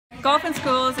Golf in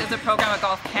Schools is a program at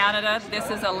Golf Canada. This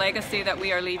is a legacy that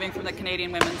we are leaving from the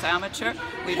Canadian Women's Amateur.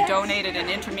 We've donated an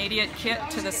intermediate kit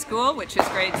to the school, which is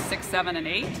grades 6, 7, and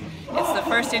 8. It's the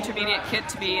first intermediate kit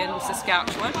to be in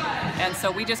Saskatchewan. And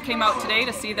so we just came out today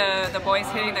to see the boys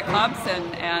hitting the clubs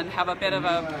and have a bit of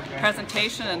a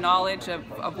presentation and knowledge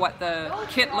of what the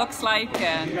kit looks like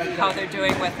and how they're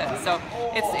doing with it. So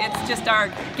it's just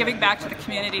our giving back to the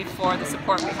community for the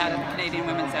support we had in the Canadian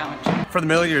Women's Amateur. For the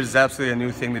middle years, it's absolutely a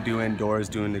new thing to do indoors,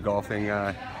 doing the golfing.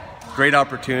 Great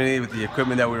opportunity with the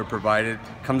equipment that we were provided.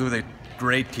 Comes with a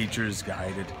great teacher's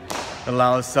guide. It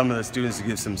allows some of the students to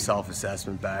give some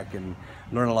self-assessment back and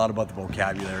learn a lot about the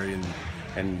vocabulary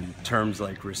and terms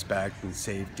like respect and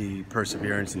safety,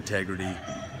 perseverance, integrity.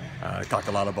 I talked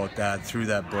a lot about that through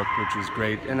that book, which was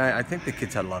great, and I think the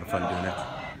kids had a lot of fun doing it.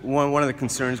 One of the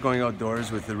concerns going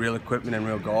outdoors with the real equipment and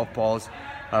real golf balls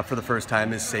for the first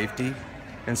time is safety.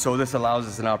 And so this allows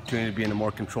us an opportunity to be in a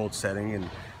more controlled setting and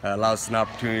allows us an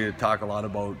opportunity to talk a lot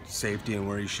about safety and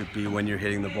where you should be when you're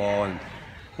hitting the ball and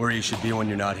where you should be when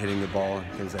you're not hitting the ball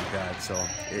and things like that. So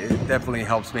it definitely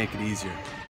helps make it easier.